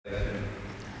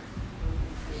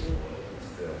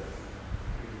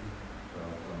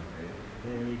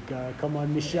go. Come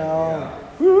on, Michelle.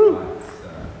 Yeah. Right.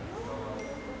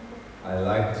 I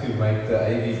like to make the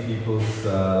AV people's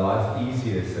life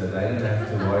easier, so they don't have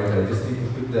to worry. They just need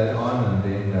to put that on, and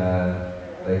then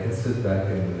they can sit back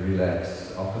and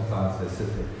relax. Oftentimes they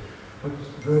sit there. What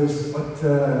verse? What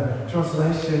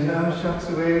translation? Oh, shucks,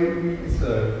 away.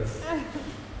 So,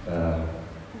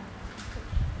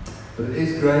 but it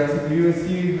is great to be with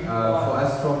you. For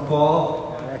us from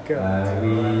Paul,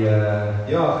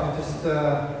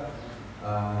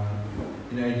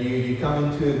 you come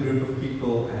into a group of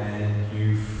people and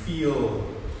you feel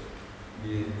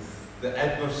the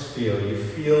atmosphere. You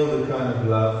feel the kind of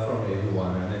love from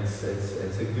everyone, and it's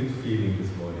a good feeling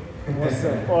this morning.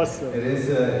 Awesome. It is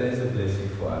a blessing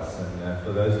for us, and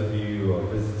for those of you who are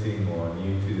visiting or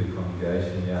new to the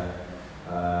congregation,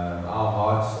 our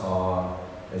hearts are,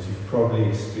 as you've probably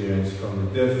experienced from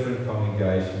the different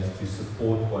congregations, to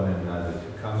support one another,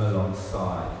 to come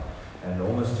alongside, and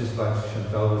almost just like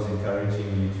Chantal was encouraging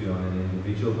you to, on an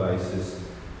individual basis,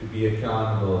 to be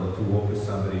accountable and to walk with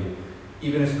somebody.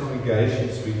 Even as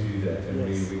congregations, we do that, and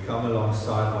we come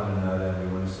alongside one another, and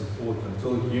we want to support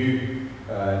until you.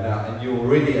 And you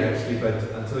already actually, but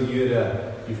until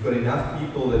you've got enough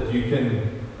people that you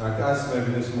can, like us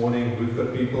maybe this morning, we've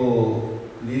got people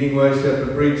leading worship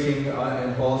and preaching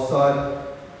on Paul's side,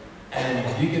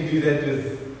 and you can do that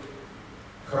with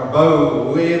Krabo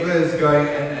or whoever is going,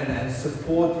 and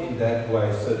support in that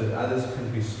way so that others can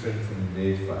be strengthened in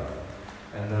their faith.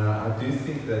 And I do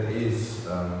think that is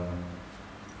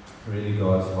really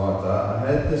God's heart.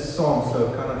 I had this song,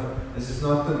 so this is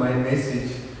not the main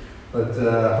message, but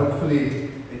hopefully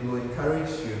it will encourage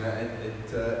you.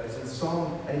 It's in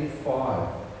Psalm 85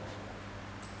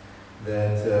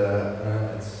 that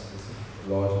it's a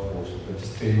large portion, but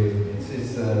just bear with me. It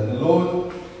says, "The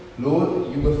Lord,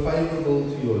 you were favorable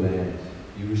to your land.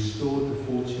 You restored the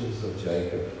fortunes of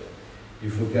Jacob. You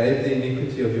forgave the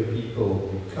iniquity of your people.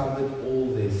 You covered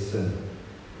all their sin,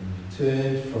 and you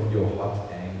turned from your hot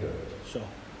anger. Sure.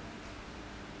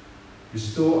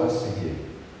 Restore us again,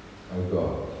 O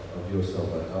God,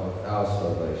 of our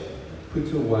salvation.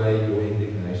 Put away your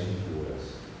indignation toward us.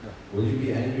 Will you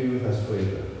be angry with us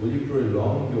forever? Will you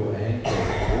prolong your anger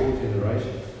for all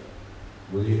generations?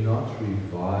 Will you not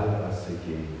revive us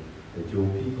again, that your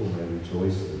people may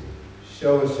rejoice in you?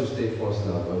 Show us your steadfast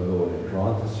love, O Lord, and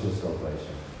grant us your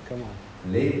salvation. Come on.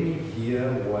 Let me hear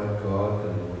what God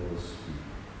the Lord will speak.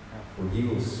 For he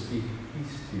will speak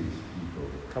peace to his people,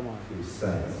 Come on. to his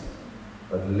saints.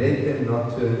 But let them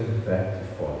not turn back to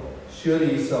folly. Surely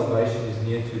his salvation is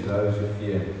near to those who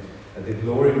fear him, that the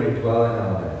glory may dwell in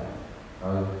our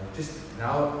land. Just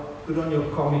now, put on your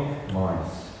comic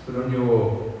minds, put on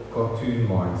your cartoon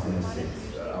minds in a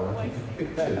sense. I want you to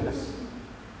picture this.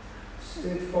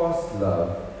 Steadfast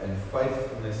love and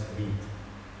faithfulness meet.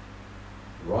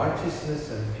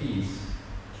 Righteousness and peace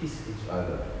kiss each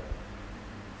other.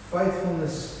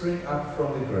 Faithfulness spring up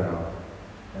from the ground,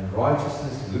 and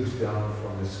righteousness looks down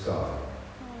from the sky.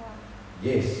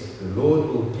 Yes, the Lord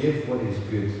will give what is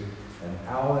good, and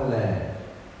our land,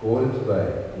 Gordon's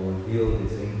Bay, will yield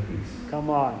its increase. Come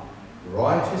on.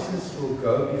 Righteousness will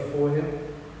go before him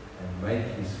and make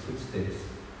his footsteps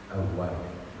a way.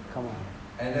 Come on.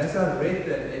 And as I read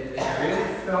that, it really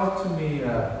felt to me,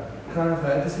 kind of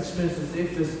had this experience as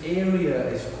if this area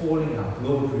is calling out,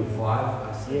 Lord, revive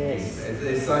us. Yes.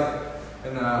 It's like,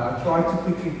 and I tried to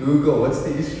quickly Google what's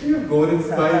the history of Gordon's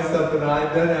Bay and stuff, and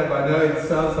I don't have, I know it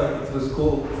sounds like it was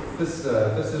called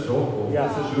Vissershoek or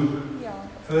Vissershoek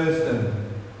first,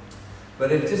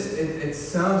 but it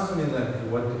sounds to me like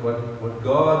what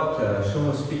God, Sean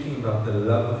was speaking about, the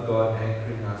love of God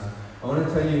anchoring us. I want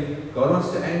to tell you, God wants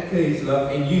to anchor his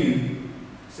love in you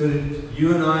so that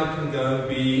you and I can go and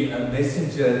be a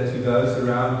messenger to those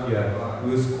around here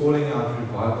who is calling out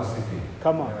revivals again.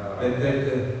 Come on.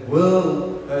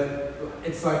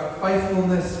 It's like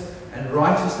faithfulness and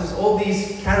righteousness, all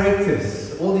these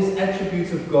characters, all these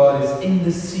attributes of God is in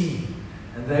the sea.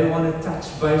 And they want to touch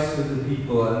base with the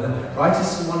people. And the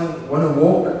righteous want to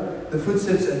walk the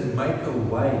footsteps and make a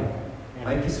way.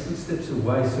 Make his footsteps a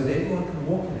way so that everyone can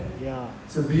walk in it. Yeah.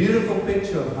 It's a beautiful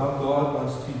picture of how God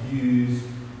wants to use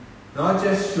not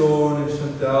just Sean and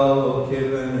Chantal or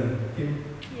Kevin and Kim.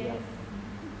 Yes.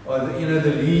 Or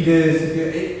the leaders,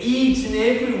 each and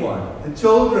everyone, the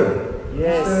children.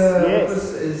 Yes.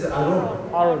 This is Aaron.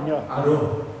 Aaron, yeah.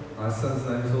 Aaron. My son's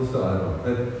name is also Aaron.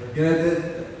 But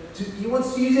he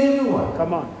wants to use everyone.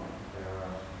 Come on.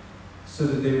 So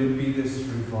that there would be this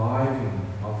reviving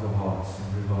of the hearts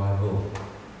and revival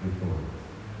with God.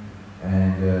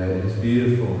 And it is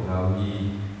beautiful how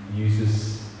he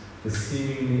uses the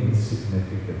seemingly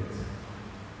insignificant.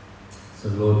 So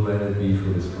Lord, may it be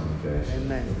for this congregation,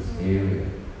 Amen. for this area.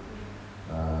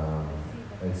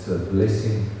 It's a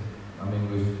blessing. I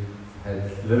mean, we've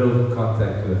had little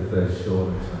contact with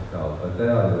Sean and Chantal, but they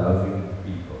are loving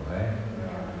people, eh?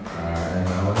 And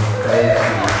I want to encourage you.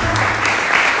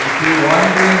 If you're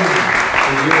wondering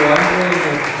if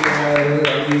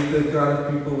are these the kind of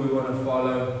people we want to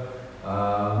follow,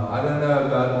 I don't know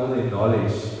about all their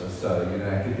knowledge or so,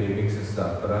 academics and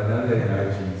stuff, but I know they know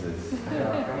Jesus.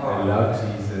 They love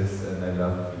Jesus and they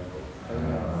love people. I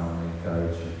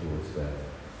encourage you towards that.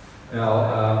 Now,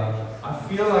 I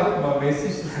feel like my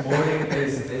message this morning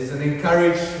is an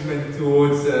encouragement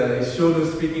towards, Sean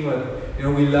was speaking about,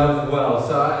 we love well.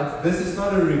 So this is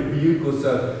not a rebuke or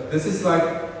so. This is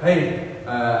like, hey,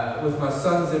 with my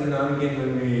sons every now and again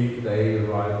when they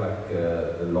ride like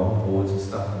the long boards and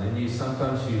stuff, and then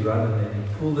sometimes you run and then you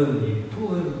pull them.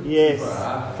 Yes. I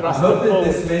hope that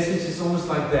this message is almost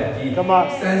like that. You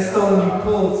stand still and you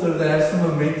pull so they have some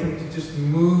momentum to just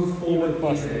move forward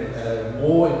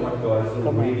more in what God is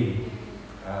already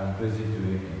busy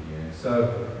doing in you.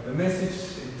 So the message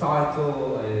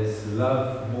title is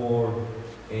Love More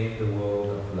in the World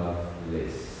of Love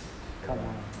Less. Come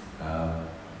on.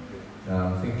 Now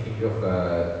I'm thinking of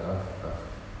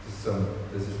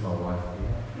this is my wife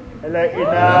here. Hello, Ina.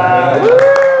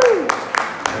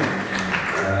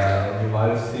 You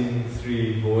might have seen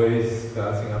 3 boys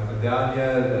bouncing up and down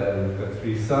here. We've got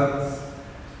 3 sons.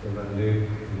 Luke,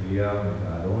 Liam, and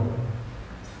Aaron.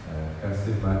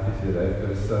 Cassie, Matthew, they've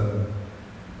got a son,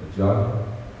 John.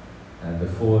 And the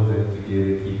 4 of them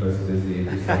together keep us busy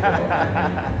every single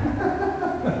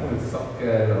afternoon. With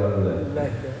soccer and all of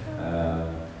that.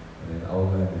 And then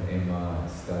Alvin and Emma and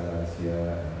Stella is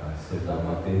here. And I said by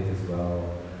my date as well.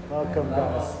 Welcome,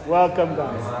 guys. Welcome,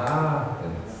 guys.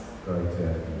 It's great to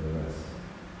have you with us.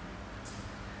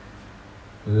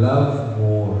 Love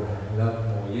more. Love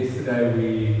more. Yesterday we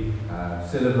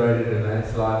celebrated a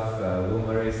man's life. Will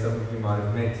Murray, some of you might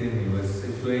have met him. He was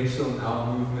influential in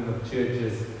our movement of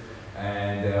churches.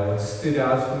 And what stood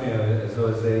out for me as I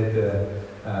was there at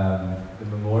the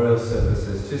memorial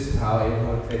services, just how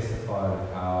everyone testified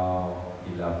of how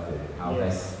he loved them, how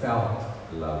they felt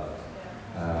loved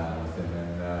with him.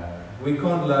 And we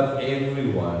can't love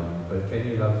everyone, but can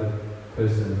you love the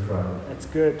person in front? That's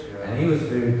good. And he was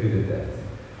very good at that.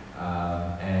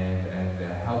 And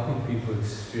helping people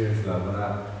experience love. And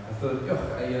I thought,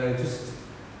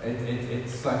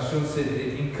 it's like Sean said,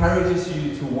 it encourages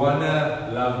you to want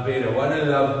to love better, want to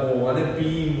love more, want to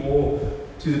be more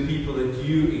to the people that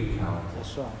you encounter.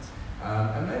 That's right.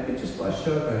 And maybe just by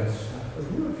show of hands,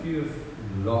 who of you have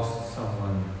lost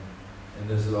someone in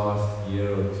this last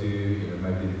year or two,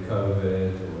 maybe the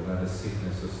COVID or another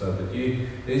sickness or so, but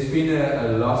there's been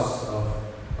a loss of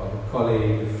a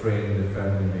colleague, a friend, a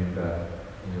family member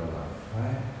in your life,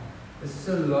 right? This is a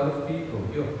lot of people.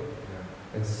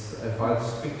 If I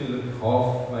just quickly look,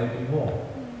 half, maybe more.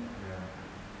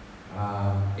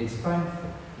 It's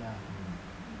painful.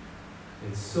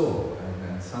 It's sore,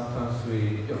 and sometimes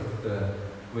we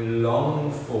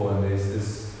long for, and there's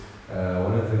this,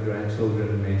 one of the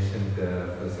grandchildren mentioned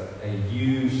was a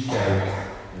U-shaped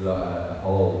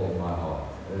hole in my heart.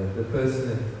 The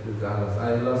person that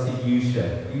I lost a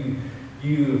U-shape.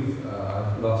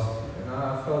 I've lost you. And I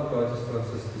felt God just wants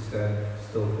us to stand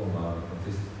still for a moment and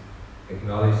just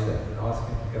acknowledge that and ask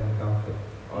Him to come and comfort.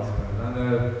 Ask Him. And I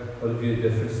know all of you at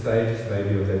different stages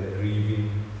maybe of that grieving.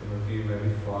 Some of you may be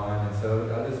fine, and so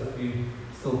others of you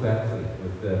still battling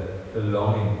with the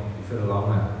longing. You feel a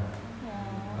longer.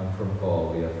 I'm from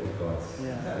Paul, we have for God's.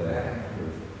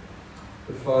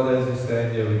 But Father, as we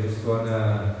stand here, we just want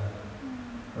to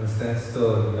stand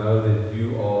still and know that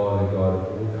you are the God of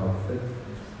all comfort,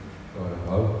 God of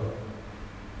hope.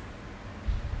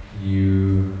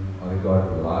 You are the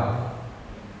God of life,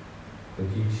 but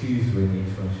you choose when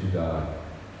each one should die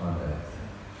on earth.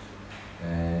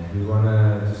 And we want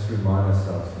to just remind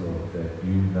ourselves, Lord, that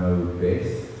you know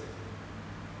best.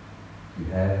 You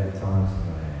have the times in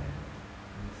your hand.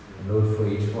 And Lord, for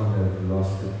each one that have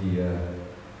lost a dear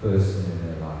person in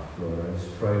their life, Lord, I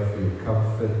just pray for your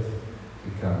comfort to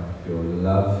come, your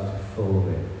love to fill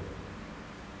them.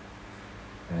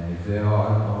 And if there are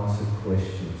unanswered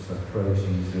questions, I pray,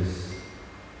 Jesus,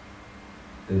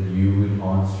 that you would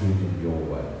answer it in your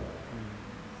way.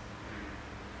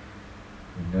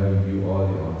 We know you are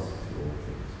the answer to all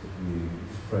things, but we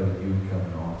just pray that you would come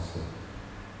and answer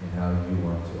in how you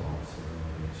want to answer.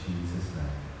 In Jesus'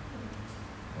 name.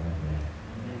 Amen.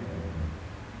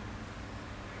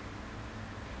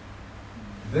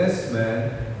 This man,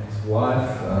 his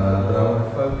wife, but I want to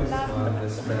focus on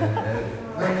this man.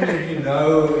 Many of you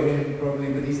know him probably,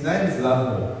 but his name is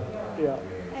Lovemore. Yeah.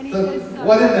 And he So, says,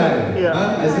 what a name. Yeah.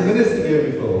 Huh? Has the minister here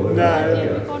before? No.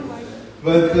 Yeah.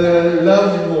 But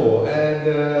love more, and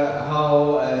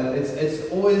how it's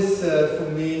always for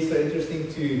me so interesting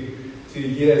to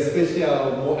hear, especially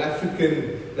our more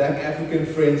Black African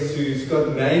friends who's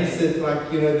got names that, like,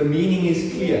 the meaning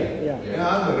is clear. Yeah.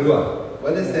 I'm Ruan.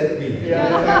 What does that mean? Yeah.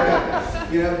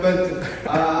 But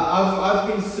I've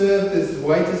been served as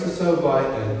waiters or so by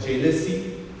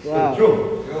jealousy. Wow.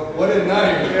 What a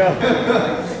name!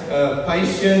 Yeah.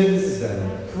 Patience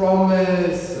and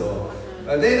promise, or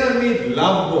then I meet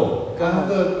love more. I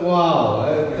thought, wow.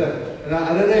 And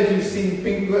I don't know if you've seen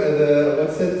Pink,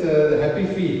 the Happy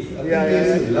Feet. I think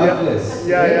there's Loveless.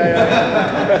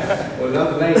 Yeah. Or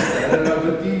Love Late. I don't know,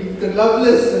 but you've got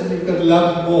Loveless and you've got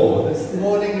Love More. This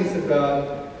morning is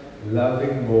about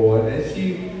loving more. And as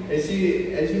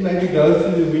you maybe go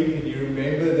through the week and you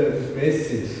remember the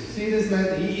message, see this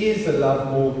man, he is a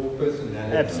love more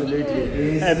personality.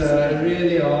 Absolutely. He's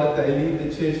really hard. They lead the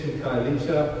church in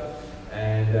Kailicha,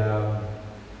 and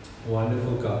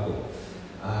wonderful couple.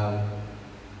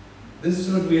 This is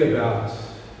what we're about.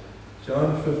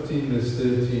 John 15 verse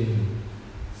 13,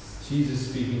 Jesus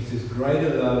speaking, says,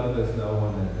 greater love has no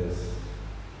one than this,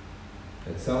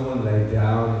 that someone lay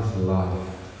down his life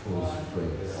for his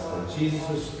friends. So Jesus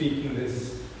was speaking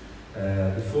this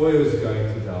before he was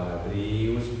going to die, but he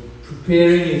was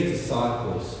preparing his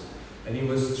disciples, and he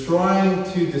was trying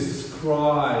to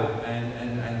describe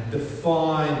and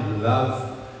define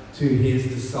love to his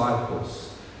disciples.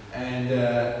 And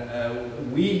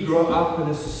we grow up in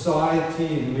a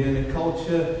society, and we're in a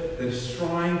culture that is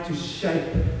trying to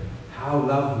shape how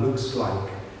love looks like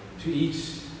to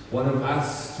each one of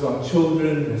us, to our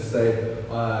children, as they're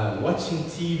watching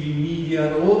TV, media,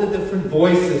 and all the different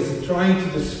voices and trying to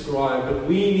describe. But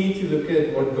we need to look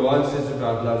at what God says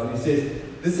about love. And He says,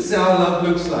 this is how love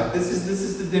looks like. This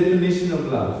is the definition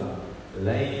of love.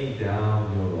 Laying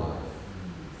down your life.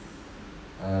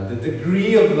 The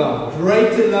degree of love,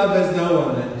 greater love has no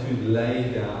one than to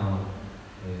lay down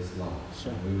his life.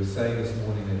 Sure. We were saying this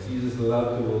morning that Jesus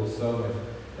loved the world so much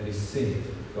that He sent.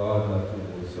 God loved the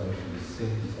world so much that He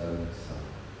sent His only Son.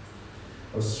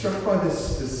 I was struck by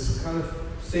this kind of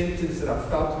sentence that I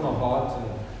felt in my heart, and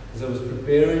as I was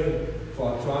preparing for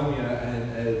our time here,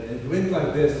 and it went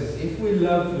like this: is if we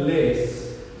love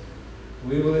less,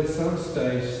 we will at some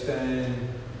stage stand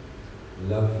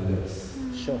loveless.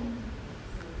 Sure.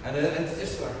 And it's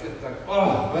just like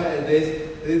oh, man,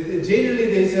 there's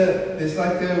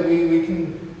like we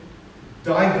can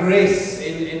digress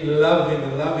in loving,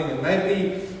 and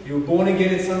maybe you were born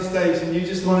again at some stage and you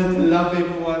just wanted to love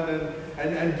everyone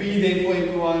and be there for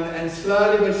everyone, and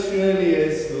slowly but surely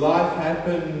as life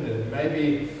happened, and maybe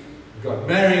you got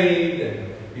married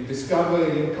and you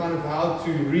discovered kind of how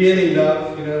to really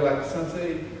love, like some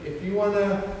say, if you want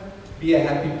to be a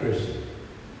happy Christian,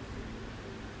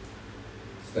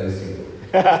 stay single.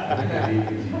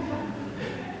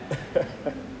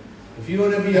 If you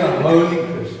want to be a holy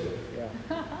Christian,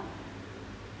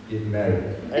 get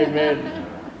married. Amen.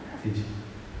 Teach.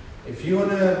 If you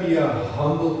want to be a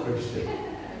humble Christian,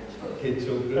 get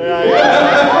children. I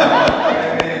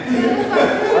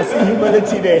see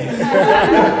humility there.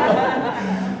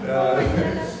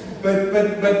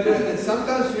 But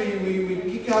sometimes we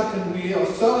kick out, and we are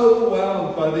so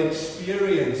overwhelmed by the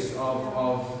experience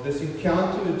of this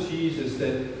encounter with Jesus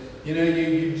that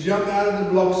you jump out of the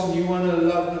blocks and you want to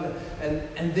love,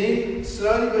 and then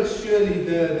slowly but surely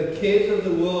the cares of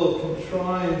the world can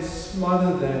try and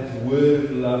smother that word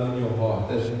of love in your heart,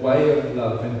 that way of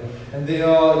love, and there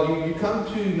are you come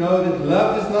to know that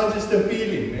love is not just a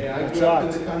feeling. I grew up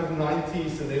in the kind of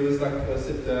 90s, and there was like I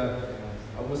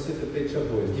almost said the Pet Shop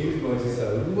Boys, Newsboys,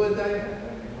 so who were they?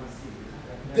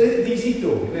 The DC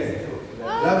Talk.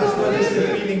 Love is not just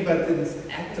a feeling, but it's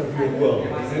an act of your will.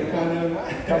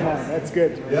 Come on, that's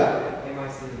good. Yeah?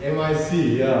 MIC,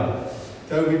 yeah.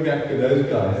 Toby Mac and those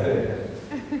guys.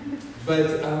 But,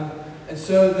 and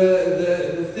so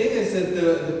the thing is that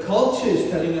the culture is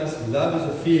telling us love is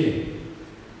a feeling.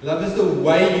 Love is the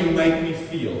way you make me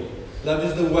feel. Love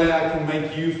is the way I can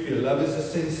make you feel. Love is a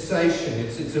sensation.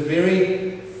 It's a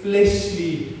very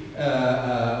fleshly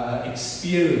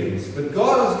experience. But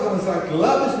God is kind of like,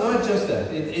 love is not just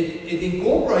that. It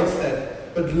incorporates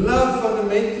that. But love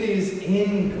fundamentally is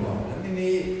in God. I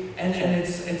mean,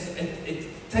 it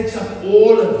takes up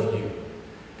all of you.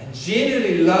 And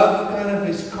generally, love kind of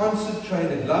is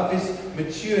concentrated. Love is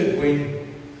matured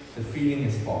when the feeling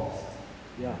is past.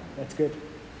 Yeah, that's good.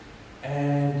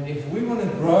 And if we want to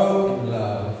grow in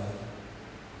love,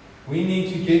 we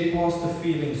need to get past the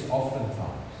feelings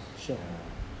oftentimes. Sure.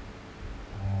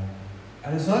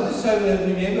 And it's not to say that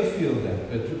we never feel that,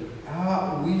 but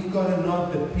we've got to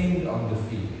not depend on the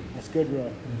feeling. That's good,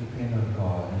 Ruan. We depend on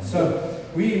God. And so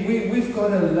we've got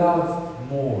to love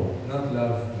more, not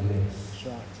love less. That's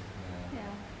right.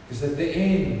 Because at the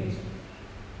end,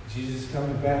 Jesus is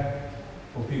coming back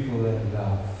for people that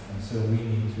love. And so we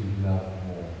need to love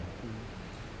more.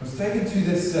 I was taken to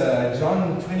this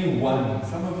John 21.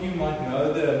 Some of you might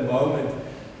know the moment.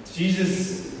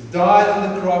 Jesus died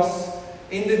on the cross,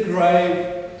 in the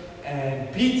grave,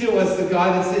 and Peter was the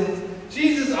guy that said,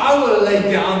 Jesus, I will lay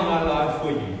down my life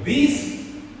for you.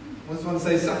 These, I just want to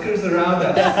say, suckers around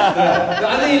us, the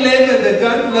other 11 that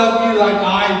don't love you like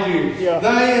I do,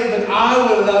 but I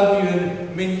will love you. And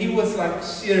I mean, he was like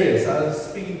serious. I was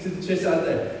speaking to the church the other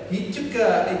day. He took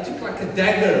like a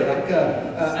dagger, like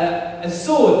a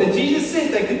sword that Jesus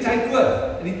said they could take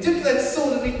with. And he took that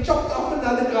sword and he chopped off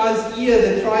another guy's ear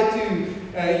that tried to,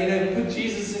 put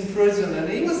Jesus in prison. And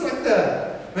he was like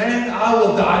man, I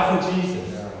will die for Jesus.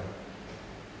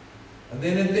 And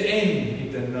then at the end, he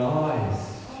denies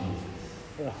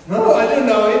Jesus. No, I don't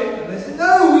know him. And they said,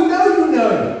 no, we know you know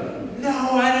him.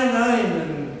 No, I don't know him.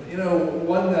 And,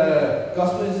 one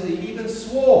gospel is he even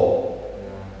swore.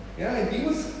 Yeah, I think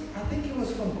he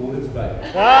was from Gordon's Bay. He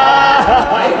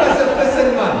was a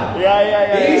fisherman.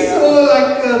 He saw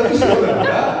like a fisherman.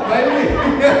 Maybe.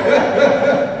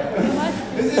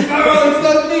 He said, no, it's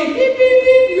not me. Beep, beep,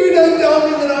 beep. You don't tell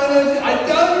me that I know. I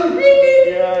tell you. Beep,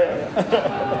 beep.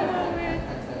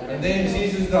 And then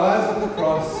Jesus dies on the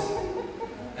cross,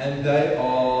 and they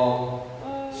are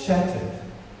shattered,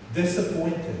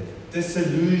 disappointed,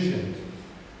 disillusioned.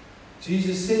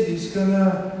 Jesus said He's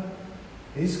gonna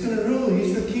rule.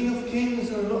 He's the King of Kings,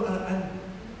 and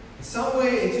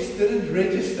somewhere it just didn't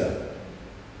register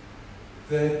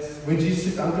that when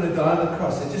Jesus said, "I'm going to die on the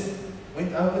cross," it just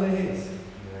went over their heads.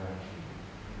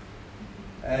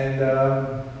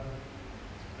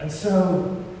 And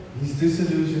so he's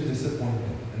disillusioned,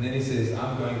 disappointed. And then he says,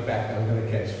 I'm going back, I'm going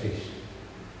to catch fish.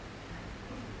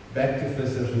 Back to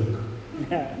Visserhoek.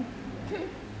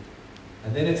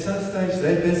 And then at some stage,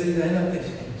 they're busy, they're not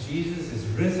busy. And Jesus is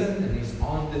risen and he's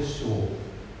on the shore.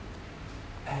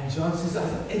 And John says,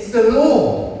 it's the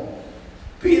Lord.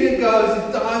 Peter goes,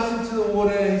 he dives into the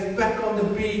water, he's back on the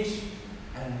beach.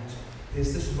 And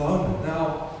there's this moment.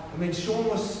 Now, Sean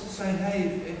was saying,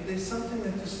 hey, if there's something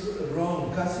that's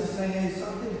wrong, Gus is saying, hey,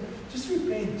 something, just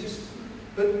repent,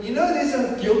 But there's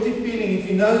a guilty feeling if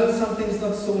you know that something's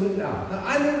not sorted out. Now,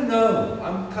 I don't know.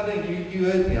 I'm kind of, you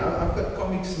heard me. I've got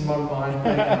comics in my mind.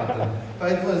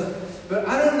 But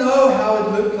I don't know how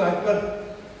it looked like.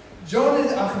 But John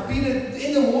is, Peter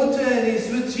in the water and he's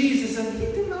with Jesus and he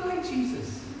denied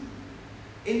Jesus.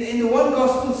 In the one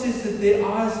gospel says that their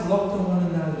eyes locked on one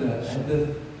another and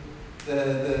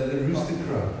the rooster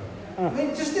crowed. I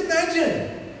mean, just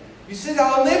imagine. You said,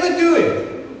 I'll never do it.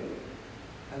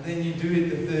 And then you do it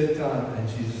the third time and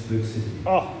Jesus looks at you.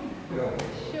 Oh.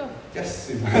 Sure. Just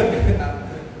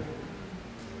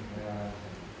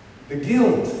the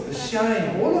guilt, the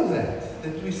shame, all of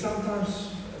that we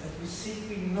sometimes, that we see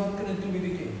we're not going to do it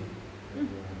again.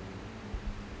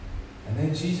 And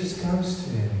then Jesus comes to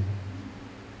him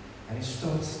and he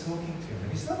starts talking to him.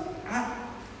 And he's not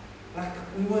like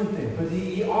we weren't there, but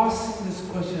he asks him this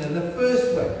question in the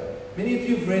first way. Many of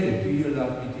you have read it. Do you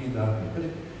love me? Do you love me? But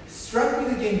it struck me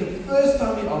again the first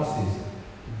time he asked this.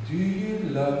 Do you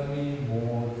love me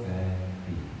more than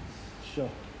these? Sure.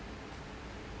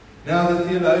 Now the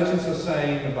theologians are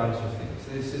saying a bunch of things.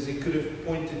 This is, he could have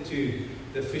pointed to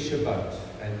the fisher boat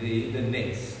and the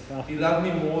nets. Do you love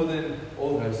me more than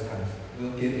all those kinds of things?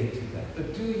 We'll get into that.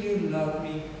 But do you love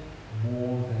me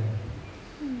more than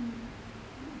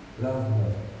these? Love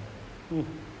more.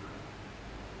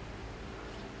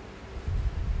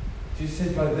 Jesus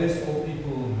said, by this all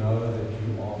people will know that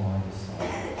you are my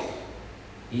disciples,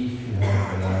 if you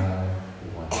have love for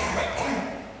one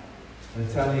another. I'm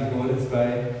telling you, Gordon's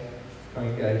Bay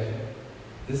congregation,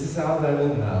 this is how they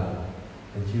will know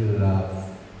that you love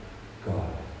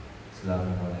God. It's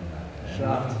loving one another. And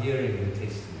I'm hearing the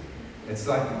testimony. It's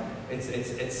like,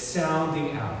 it's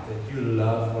sounding out that you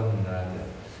love one another.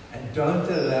 And don't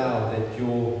allow that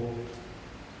your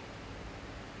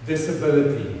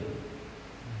disability,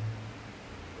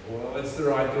 well, what's the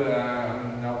right word?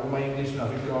 All my English and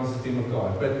Afrikaans is teen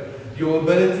mekaar. But your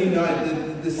ability,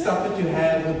 the stuff that you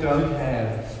have or don't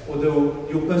have, or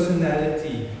your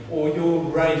personality, or your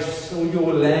race, or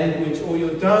your language, or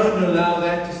don't allow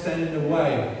that to stand in the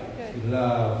way. To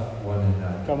love one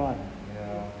another. Come on.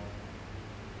 Yeah.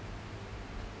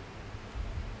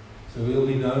 So we'll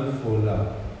be known for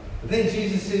love. But then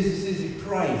Jesus says, he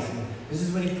prays. And this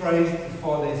is when he prays to the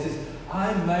Father. He says,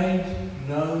 I made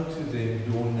known to them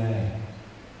your name,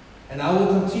 and I will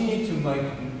continue to make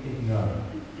it known.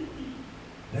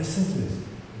 Listen to this.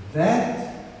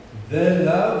 That the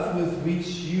love with which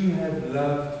you have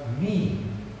loved me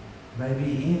may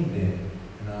be in them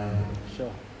and I in them.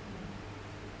 Sure.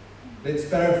 Let's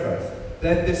paraphrase.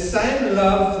 That the same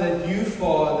love that you,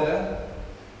 Father,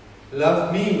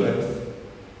 loved me with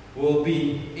will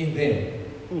be in them.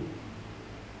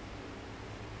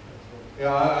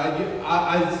 Yeah,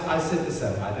 I said the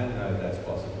same. I don't know if that's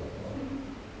possible.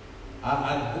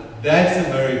 That's a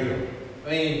miracle. I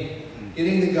mean,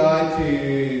 getting the guy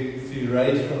to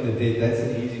raise from the dead, that's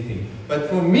an easy thing. But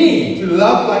for me, to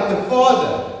love like the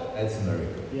Father, that's a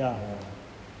miracle. Yeah.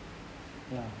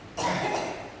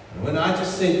 And when I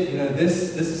just said,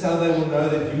 this is how they will know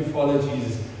that you follow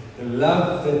Jesus. The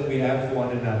love that we have for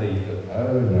one another. You go,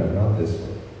 oh no, not this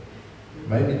one.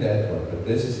 Maybe that one, but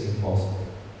this is impossible.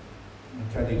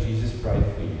 I tell you, Jesus prayed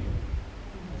for you.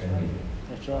 And me.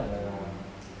 That's right.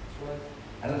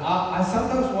 And I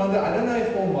sometimes wonder, I don't know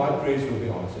if all my prayers will be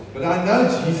answered, but I know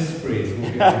Jesus' prayers will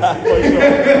be answered.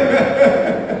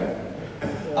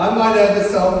 I might have a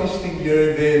selfish thing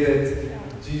here and there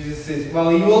that Jesus says, well,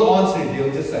 he will answer it,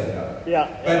 he'll just say no. Yeah.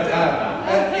 But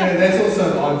that's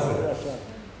also an answer. That's right.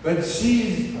 But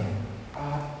she's praying.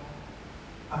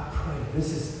 I pray,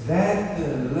 this is that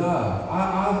the love.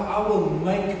 I will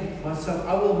make myself,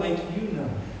 I will make you know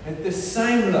that the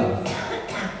same love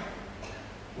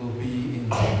will be in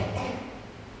them.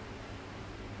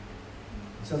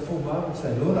 So for a moment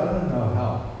say, Lord, I don't know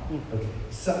how. But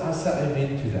I say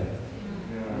amen to that.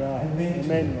 Yeah. Amen to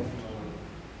that.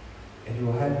 It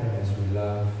will happen as we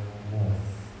love more.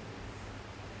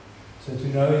 So to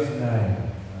know his name,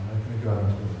 I'm not going to go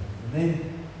into it. And then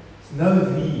to know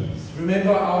these.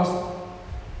 Remember I asked,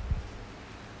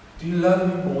 do you love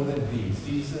me more than these?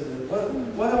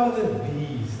 What are the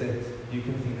these that you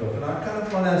can think of? And I kind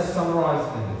of want to summarize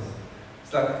it in this.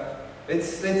 It's like, let's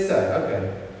say, okay,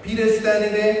 Peter's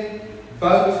standing there,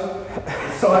 boat,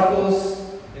 disciples,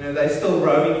 they're still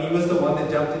rowing. He was the one that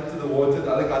jumped into the water.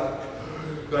 The other guy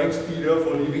going speeder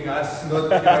for leaving us. Not,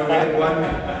 we had one.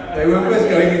 They were first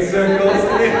going in circles.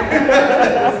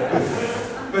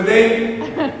 But then,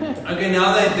 okay,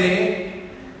 now they're there.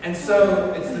 And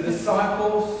so it's the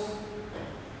disciples.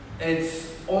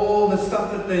 It's all the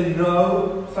stuff that they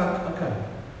know. It's like, okay,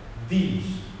 these,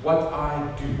 what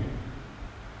I do.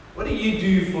 What do you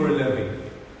do for a living?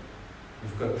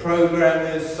 We've got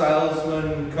programmers,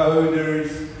 salesmen,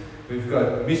 coders. We've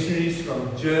got missionaries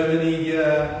from Germany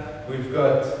here. We've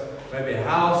got maybe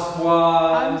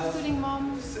housewives. Homeschooling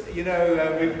moms. We've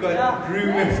got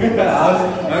groomers,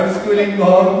 homeschooling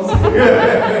moms.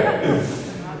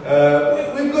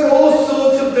 We've got all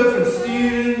sorts of different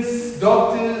students,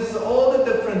 doctors, all the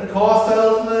different car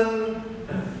salesmen.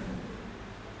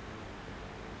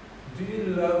 Do you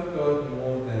love God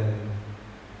more than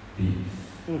these?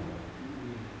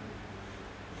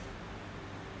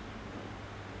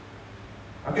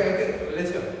 Okay,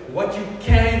 let's go. What you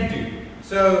can do.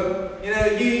 So, you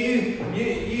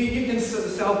can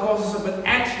sell courses, but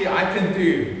actually I can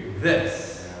do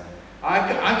this.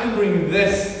 I can bring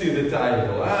this to the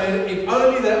table. If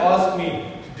only they ask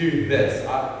me to do this.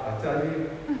 I tell you,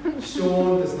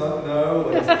 Sean does not know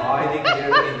what is hiding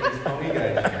here in his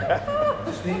congregation.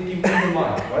 Just need to give me the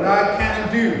mic. What I can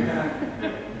do.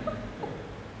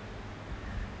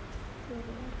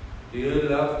 Do you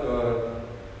love God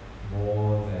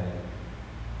more than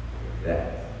that?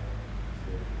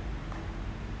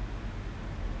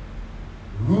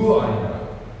 Who I know.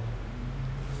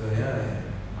 So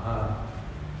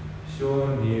Sean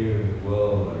knew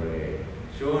Will Murray.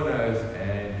 Sean knows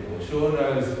Andrew. Or Sean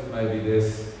knows maybe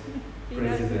this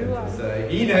president. So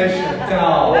he knows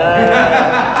Chantal.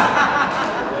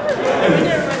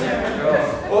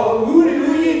 Well, who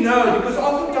you know? Because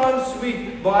oftentimes we,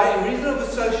 by reason of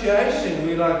association,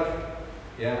 we like,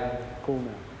 yeah. Cool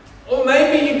now. Or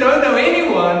maybe you don't know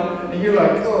anyone, and you're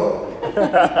like, oh.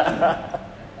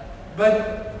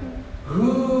 But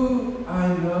who I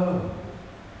know?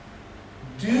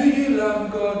 Do you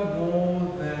love God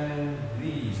more than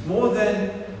these? More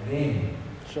than them?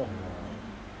 Sure.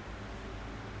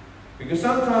 Because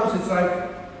sometimes it's like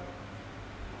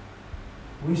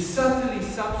we subtly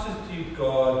substitute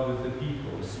God with the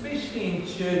people, especially in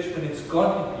church when it's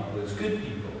godly people, it's good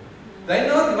people. They're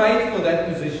not made for that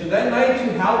position. They're made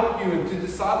to help you and to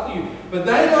disciple you, but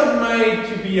they're not made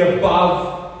to be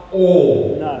above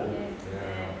all. No.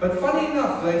 But funny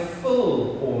enough, they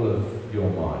fill all of your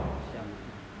mind.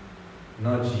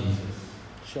 Not Jesus.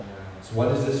 Sure. So what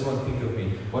does this one think of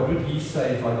me? What would he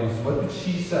say if I do this? What would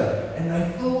she say? And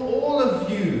they fill all of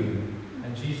you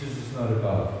and Jesus is not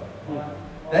above.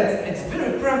 It's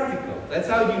very practical. That's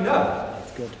how you know.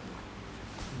 That's good.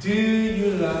 Do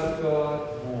you love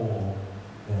God more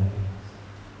than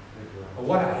or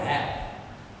what I have?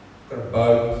 I've got a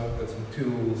boat, I've got some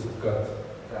tools, I've got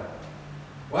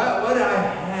what I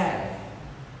have.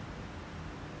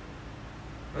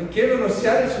 And Kevin was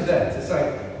challenged with that. It's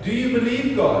like, do you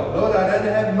believe God? Lord, I don't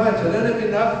have much. I don't have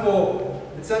enough for,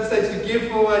 at some stage, to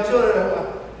give for my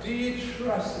children. Do you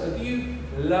trust, or do you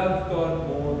love God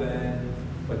more than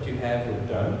what you have or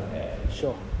don't have?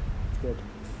 Sure. That's good.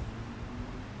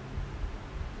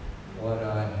 What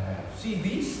I have. See,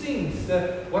 these things,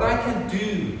 what I can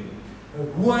do,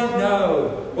 who I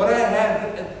know, what I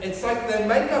have, it's like they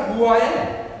make up who I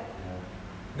am.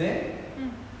 Yeah?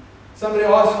 Somebody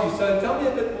asks you, so tell me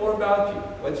a bit more about you.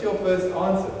 What's your first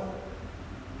answer?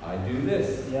 I do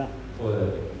this for a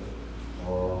living.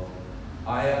 Or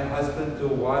I am husband or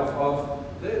wife of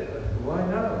this, who I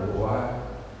know. Or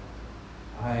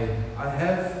I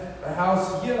have a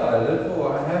house here I live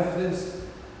for. I have this.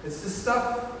 It's the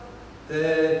stuff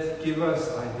that give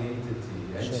us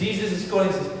identity. And Sure. Jesus is calling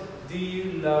and says, do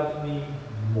you love me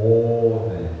more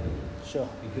than me? Sure.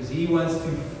 Because he wants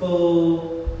to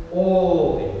fill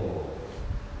all people.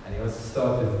 And he wants to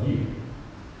start with you.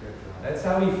 That's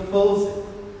how he fills it.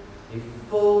 He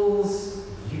fills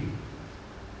you.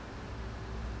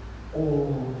 All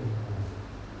people.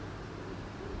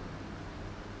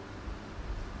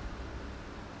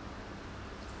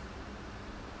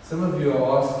 Some of you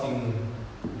are asking,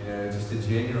 just a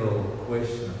general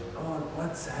question of, God,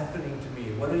 what's happening to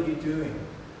me? What are you doing?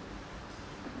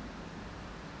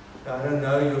 Now, I don't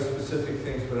know your specific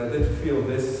things, but I did feel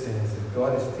this sense that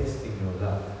God is testing your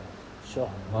love.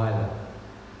 Sure. My love.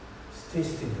 He's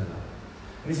testing the love.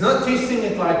 And he's not testing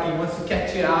it like he wants to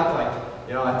catch you out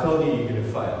like, I told you you're going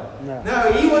to fail.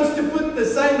 No, he wants to put the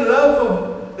same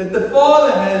love that the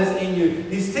Father has in you.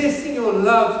 He's testing your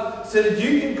love so that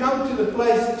you can come to the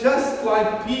place just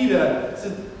like Peter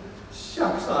said,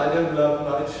 shucks, I don't love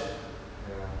much.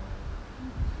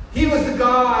 He was the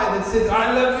guy that said,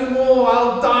 I love you more,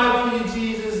 I'll die for you,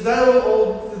 Jesus. They will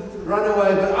all run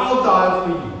away, but I'll die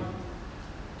for you.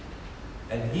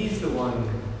 And he's the one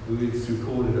who it's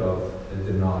recorded of that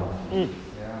denied.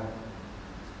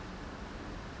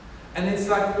 And it's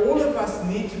like all of us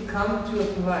need to come to a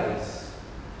place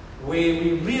where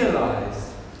we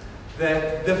realize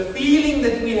that the feeling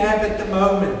that we have at the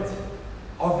moment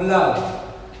of love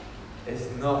is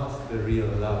not the real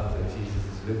love that Jesus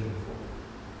is looking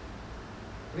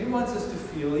for. He wants us to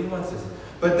feel, he wants us.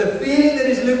 But the feeling that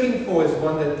he's looking for is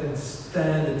one that can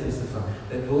stand the test of time,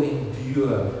 that will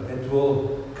endure, that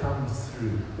will come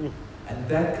through. And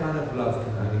that kind of love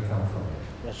can only come from him.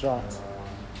 That's right.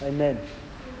 Amen.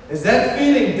 As that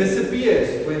feeling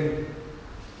disappears when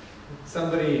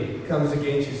somebody comes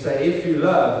against you, say, if you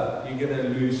love, you're going to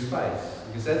lose face.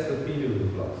 Because that's what Peter would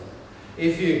have lost.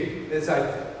 It's like,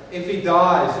 if he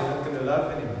dies, you're not going to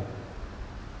love anymore.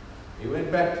 He went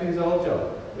back to his old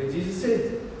job, where Jesus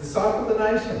said, disciple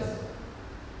the nations.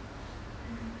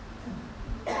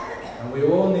 And we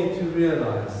all need to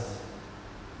realize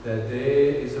that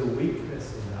there is a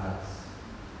weakness in us.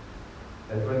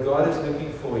 That what God is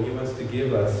looking for, he wants to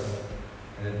give us,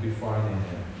 and it be fine in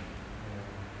him.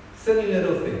 Silly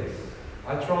little things.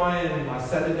 I try in my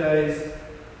Saturdays,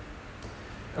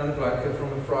 kind of like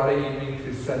from a Friday evening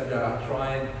to Saturday, I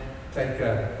try and take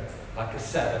a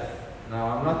Sabbath.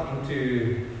 Now, I'm not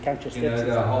into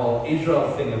the whole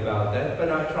Israel thing about that,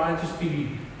 but I try and just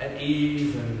be at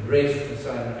ease and rest and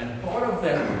so on. And part of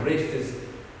that rest is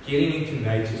getting into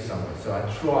nature somewhere. So I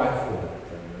try for it.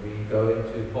 And we go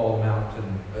into Pole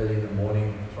Mountain early in the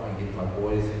morning, try and get my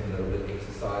boys in a little bit of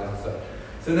exercise and so.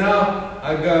 So now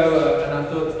I go and I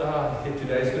thought,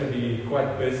 today's going to be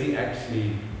quite busy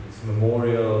actually. It's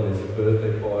Memorial, there's a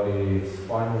birthday party, it's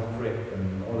final prep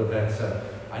and all of that. So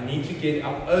I need to get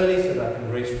up early so that I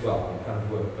can rest well and kind of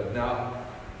work. But now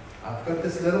I've got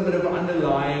this little bit of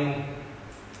underlying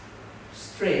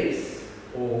stress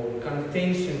or kind of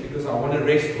tension because I want to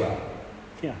rest well.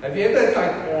 Yeah. Have you ever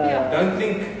don't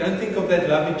think of that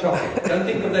lovely chocolate. Don't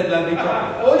think of that lovely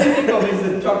chocolate. All you think of is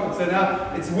the chocolate. So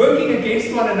now it's working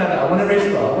against one another. I want to rest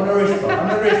well. I want to rest well. I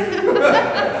want to rest.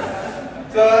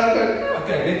 So I go,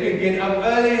 okay, let me get up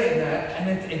early and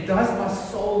it does my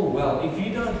soul well. If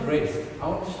you don't rest, I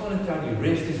just want to tell you,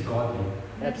 rest is godly.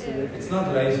 Absolutely. It's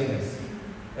not laziness.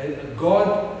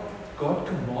 God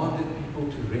commanded people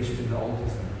to rest in the Old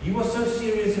Testament. He was so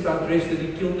serious about rest that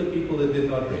he killed the people that did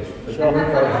not rest. Sure.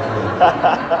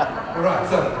 Alright,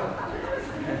 so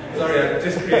sorry, I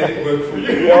just created work for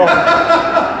you.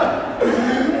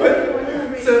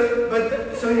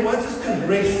 So So he wants us to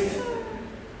rest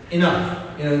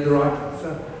enough, the right.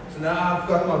 So now I've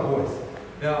got my boys.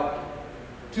 Now,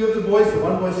 two of the boys,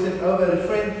 one boy sent over at a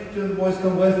friend, two of the boys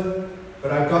come with,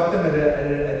 but I got them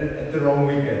at the wrong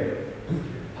weekend.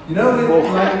 You know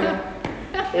when like,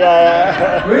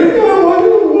 yeah. where do I want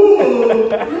to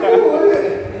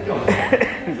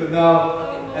walk? So now,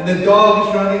 and the dog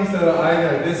is running, so I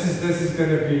know this is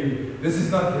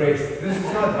not rest. This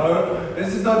is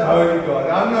not holy God.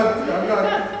 I'm not.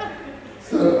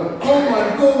 So I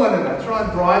call one, and I try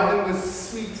and bribe them with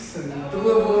sweets and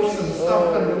delivers and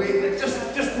stuff, and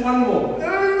just one more.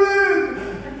 No,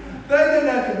 they don't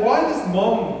have to. Why does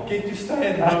Mom get to stay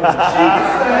at home? She can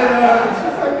stay at home.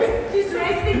 She's like, she's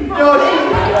resting from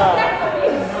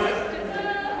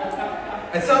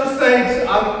At some stage,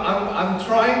 I'm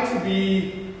trying to be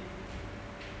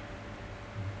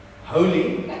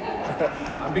holy.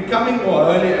 I'm becoming more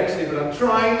holy actually, but I'm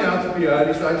trying now to be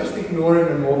holy, so I just ignore him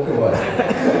and walk away.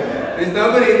 There's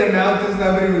nobody in the mountains,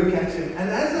 nobody will catch him. And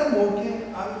as I'm walking,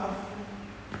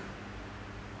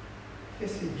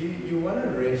 you want to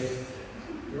rest.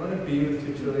 You want to be with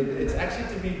your children. It's actually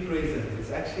to be present.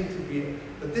 It's actually to be.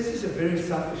 But this is a very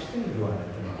selfish thing, Ruan,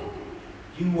 at the moment.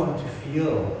 You want to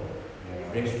feel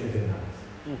rested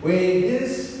enough. Where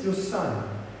is your son?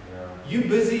 You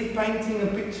busy painting a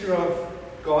picture of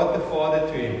God the Father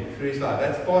to him through his life.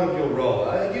 That's part of your role.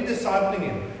 You're discipling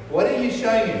him. What are you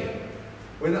showing him?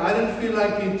 When I don't feel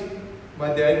like it,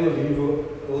 my dad will leave or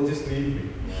will just leave me.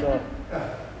 Sure.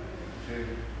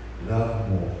 Love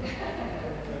more.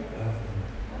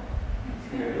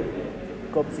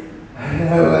 Kopsie.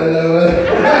 Hello.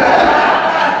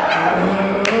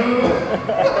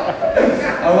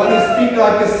 I want to speak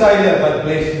like a sailor, but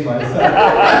bless you, my son.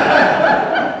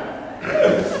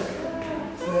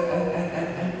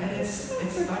 And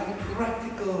it's like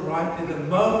practical, right in the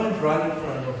moment, right in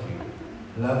front of you.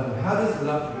 Love. How does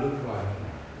love look like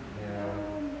now?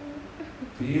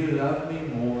 Do you love me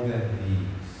more than these?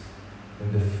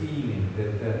 Than the feeling,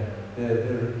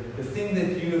 the thing that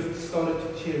you have started to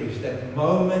cherish, that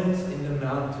moment in the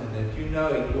mountain that you know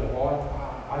in your heart,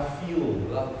 I feel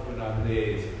love when I'm there.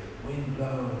 It's wind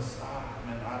blows,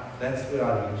 that's where I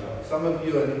reach out. Some of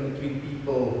you are in between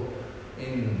people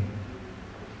in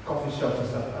coffee shops and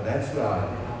stuff. That's where I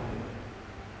am.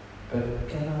 But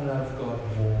can I love God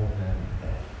more than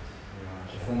that?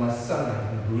 For my son, I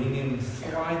can bring him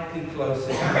slightly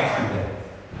closer to that.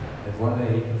 That one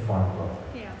day he can find God.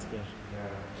 Yeah. That's good.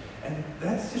 And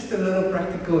that's just a little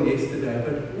practical yesterday,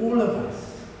 but all of us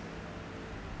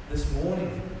this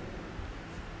morning,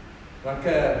 like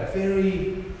a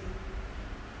very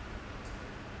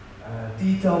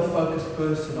detail-focused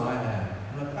person I am.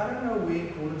 I'm like, I don't know where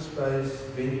Gordon Space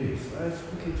venue is. I just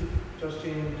quickly took Josh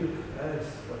Jen took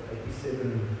it's what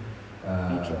 87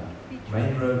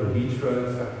 Main Road or Beach Road.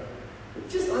 So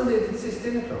just under it says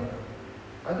 10 o'clock.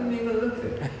 I didn't even look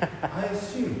there. I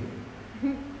assumed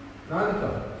 9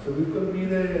 o'clock. So we've got to be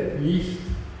there at least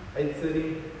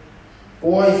 8:30.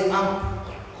 Boys up.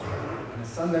 On a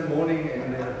Sunday morning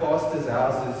in the pastor's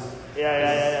houses.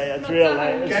 Yeah. It's real,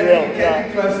 right? It's Can real.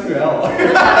 be close to hell.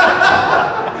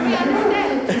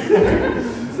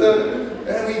 So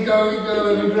and we go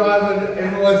and we drive and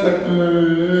everyone's like,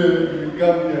 we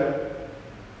come here.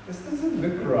 This doesn't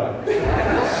look right.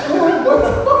 Sure, what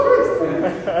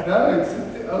is that? No, it's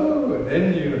and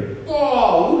then you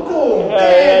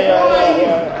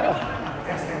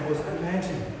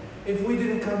imagine if we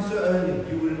didn't come so early,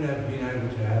 you wouldn't have been able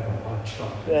to have a hot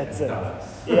chocolate. That's it. Donuts.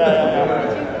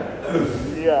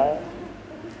 Yeah.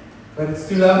 But it's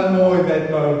to love more in that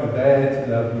moment. They had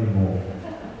to love me more.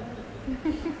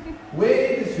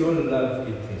 Where does your love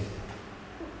get tested?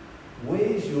 Where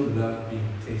is your love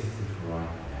being tested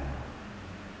right now?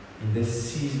 In this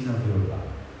season of your life.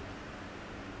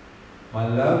 My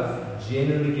love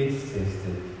generally gets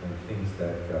tested when things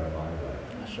don't go my way.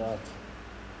 Shot.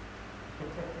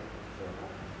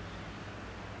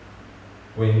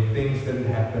 When things didn't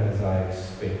happen as I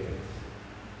expected.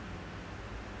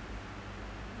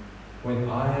 When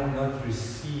I have not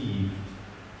received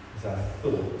as I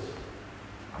thought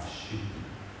I should be.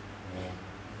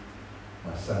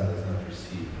 My son does not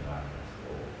receive me like that at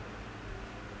all.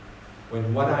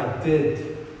 When what I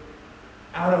did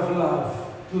out of love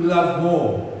to love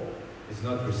more is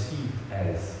not received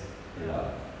as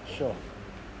love. Sure.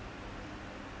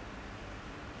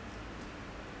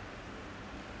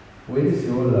 Where does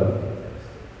your love get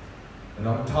tested? And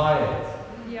I'm tired.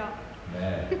 Yeah.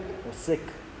 Man. Or sick.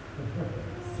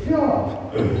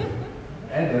 Yeah.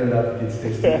 And her love gets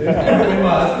tested. When my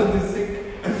husband is sick,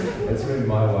 that's when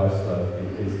my wife's love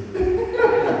gets tested.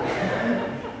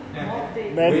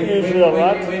 met Israel,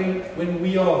 right? When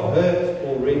we are hurt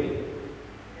already,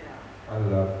 our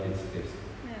love gets tested.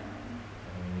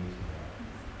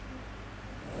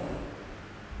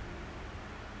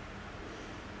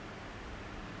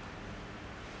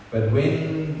 But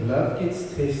when love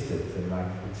gets tested, and like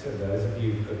so those of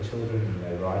you who've got children and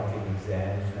they're writing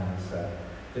exams now, so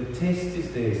the test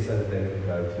is there so that they can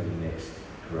go to the next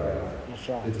grade. That's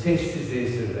right. The test is there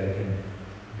so that they can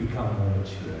become more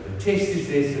mature. The test is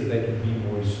there so that they can be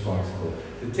more responsible.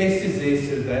 The test is there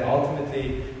so that they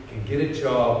ultimately can get a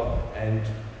job and,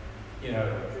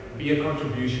 be a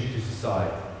contribution to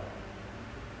society.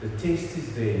 The test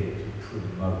is there to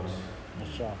promote.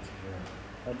 That's right.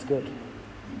 That's good.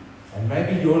 And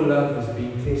maybe your love is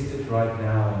being tested right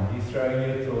now, and you're throwing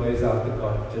your toys out the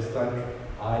cot just like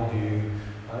I do.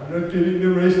 I'm not getting the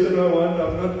rest that I want.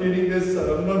 I'm not getting this.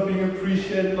 I'm not being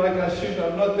appreciated like I should.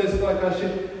 I'm not this like I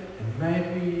should. And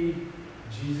maybe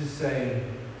Jesus saying,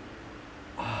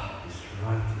 he's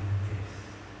writing the test.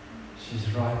 She's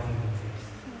writing the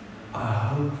test. I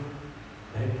hope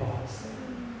they pass.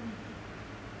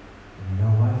 And you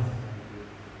know what?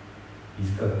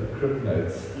 He's got the crib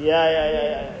notes.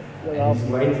 Yeah. And he's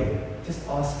waiting. Just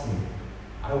ask me.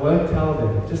 I won't tell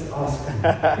them. Just ask me.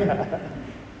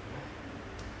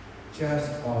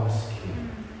 Just ask him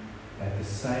that the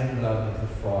same love of the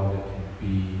Father can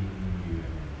be in you.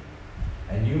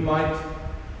 And he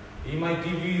might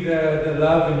give you the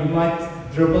love, and you might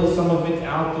dribble some of it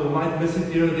out, or might miss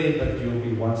it here or there, but you'll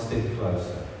be one step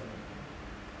closer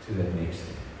to the next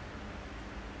step.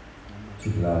 To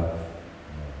love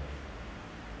more.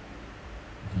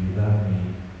 Do you love me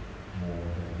more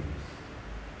than this?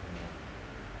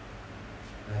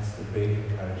 That's the big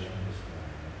encouragement this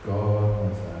morning. God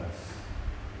wants us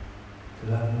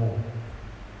to love more.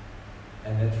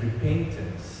 And that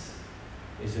repentance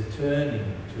is a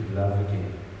turning to love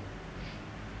again.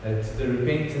 That the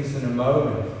repentance in a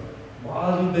moment,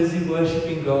 while you're busy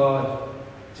worshiping God,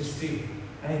 let's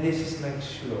just make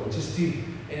sure,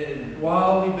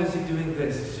 while we're busy doing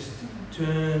this, just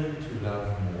turn to love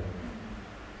more.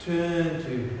 Turn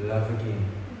to love again.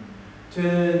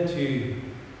 Turn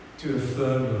to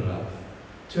affirm your love.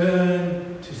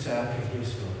 Turn to say, okay,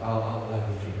 yes, Lord, I'll love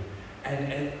again.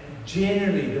 And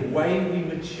generally, the way we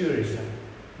mature is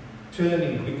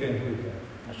turning quicker and quicker.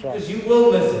 That's right. Because you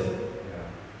will miss it.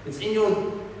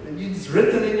 It's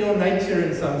written in your nature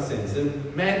in some sense.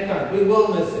 And mankind, we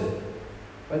will miss it.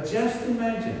 But just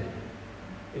imagine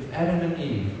if Adam and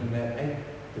Eve, when they ate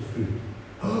the fruit,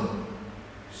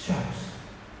 shucks,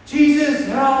 Jesus,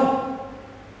 help!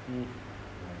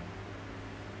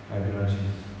 Maybe not Jesus.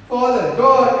 Father,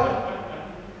 God,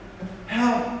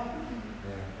 help!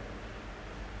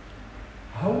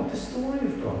 How would the story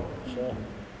have gone? Sure.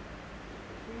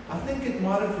 I think it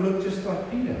might have looked just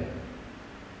like Peter,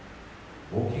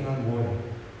 walking on water.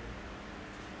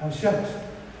 Oh, shucks.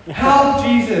 Help,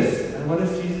 Jesus! And what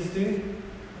does Jesus do?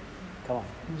 Come on.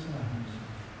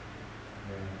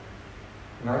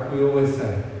 Like we always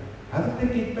say, how did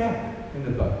they get back in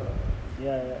the boat?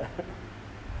 Yeah.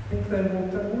 I think they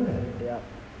walked on water. Yeah.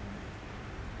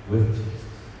 With Jesus.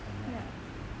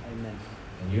 Amen.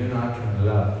 And you and I can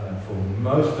love, and for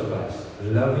most of us,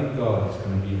 loving God is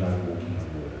going to be like walking on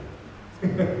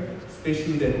water.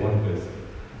 Especially that one person.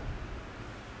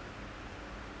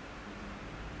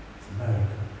 It's a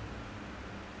miracle.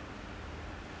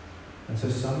 And so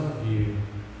some of you,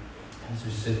 as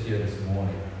we sit here this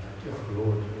morning,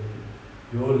 Lord,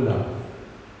 your love.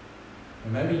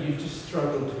 And maybe you've just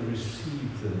struggled to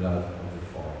receive the love of the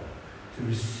Father, to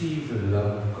receive the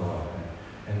love of God.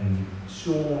 And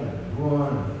Sean and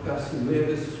Ruan and Gus and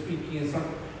whoever's speaking, and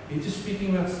you're just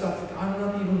speaking about stuff that I'm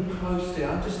not even close to.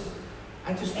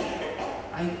 I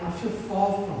feel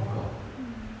far from God.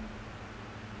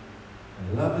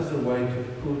 And love is a way to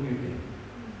pull you in.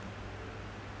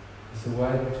 It's a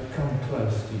way to come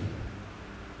close to you.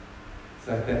 It's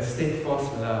like that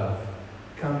steadfast love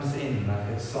comes in like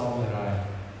that psalm that I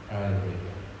read.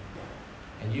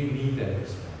 And you need that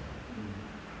this morning.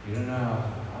 You don't know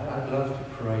how. I'd love to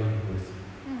pray with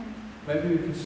you. Maybe we can